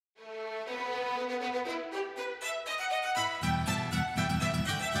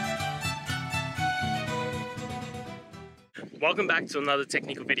Welcome back to another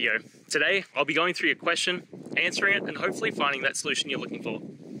technical video. Today, I'll be going through your question, answering it, and hopefully finding that solution you're looking for.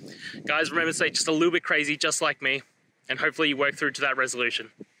 Guys, remember to stay just a little bit crazy, just like me, and hopefully you work through to that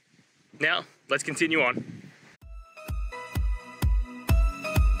resolution. Now, let's continue on.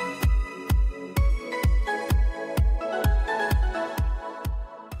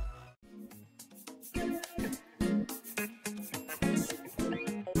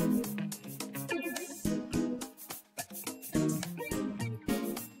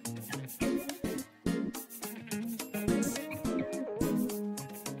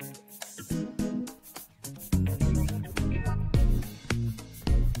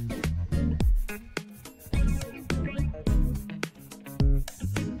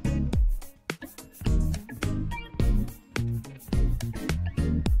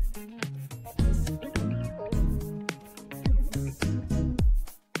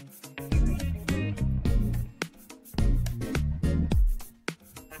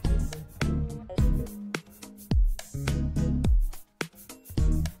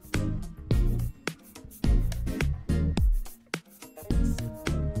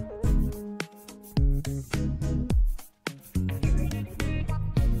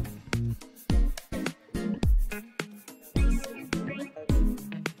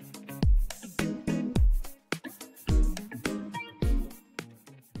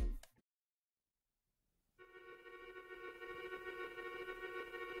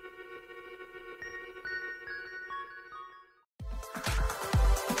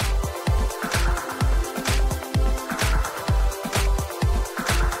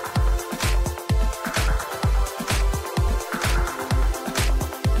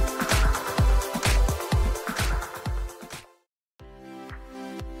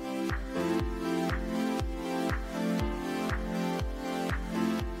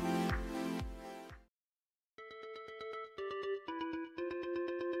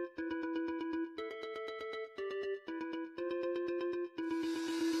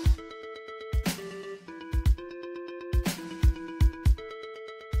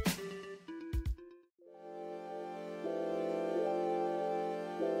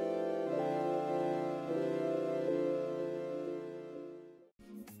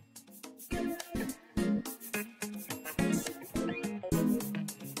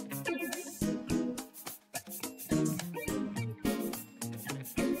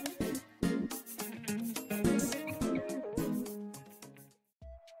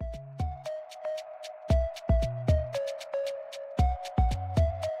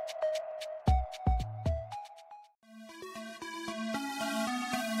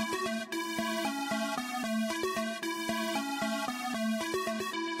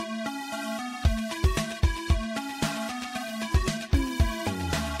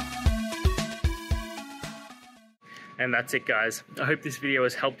 And that's it, guys. I hope this video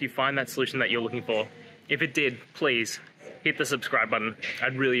has helped you find that solution that you're looking for. If it did, please hit the subscribe button.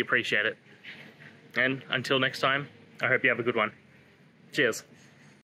 I'd really appreciate it. And until next time, I hope you have a good one. Cheers.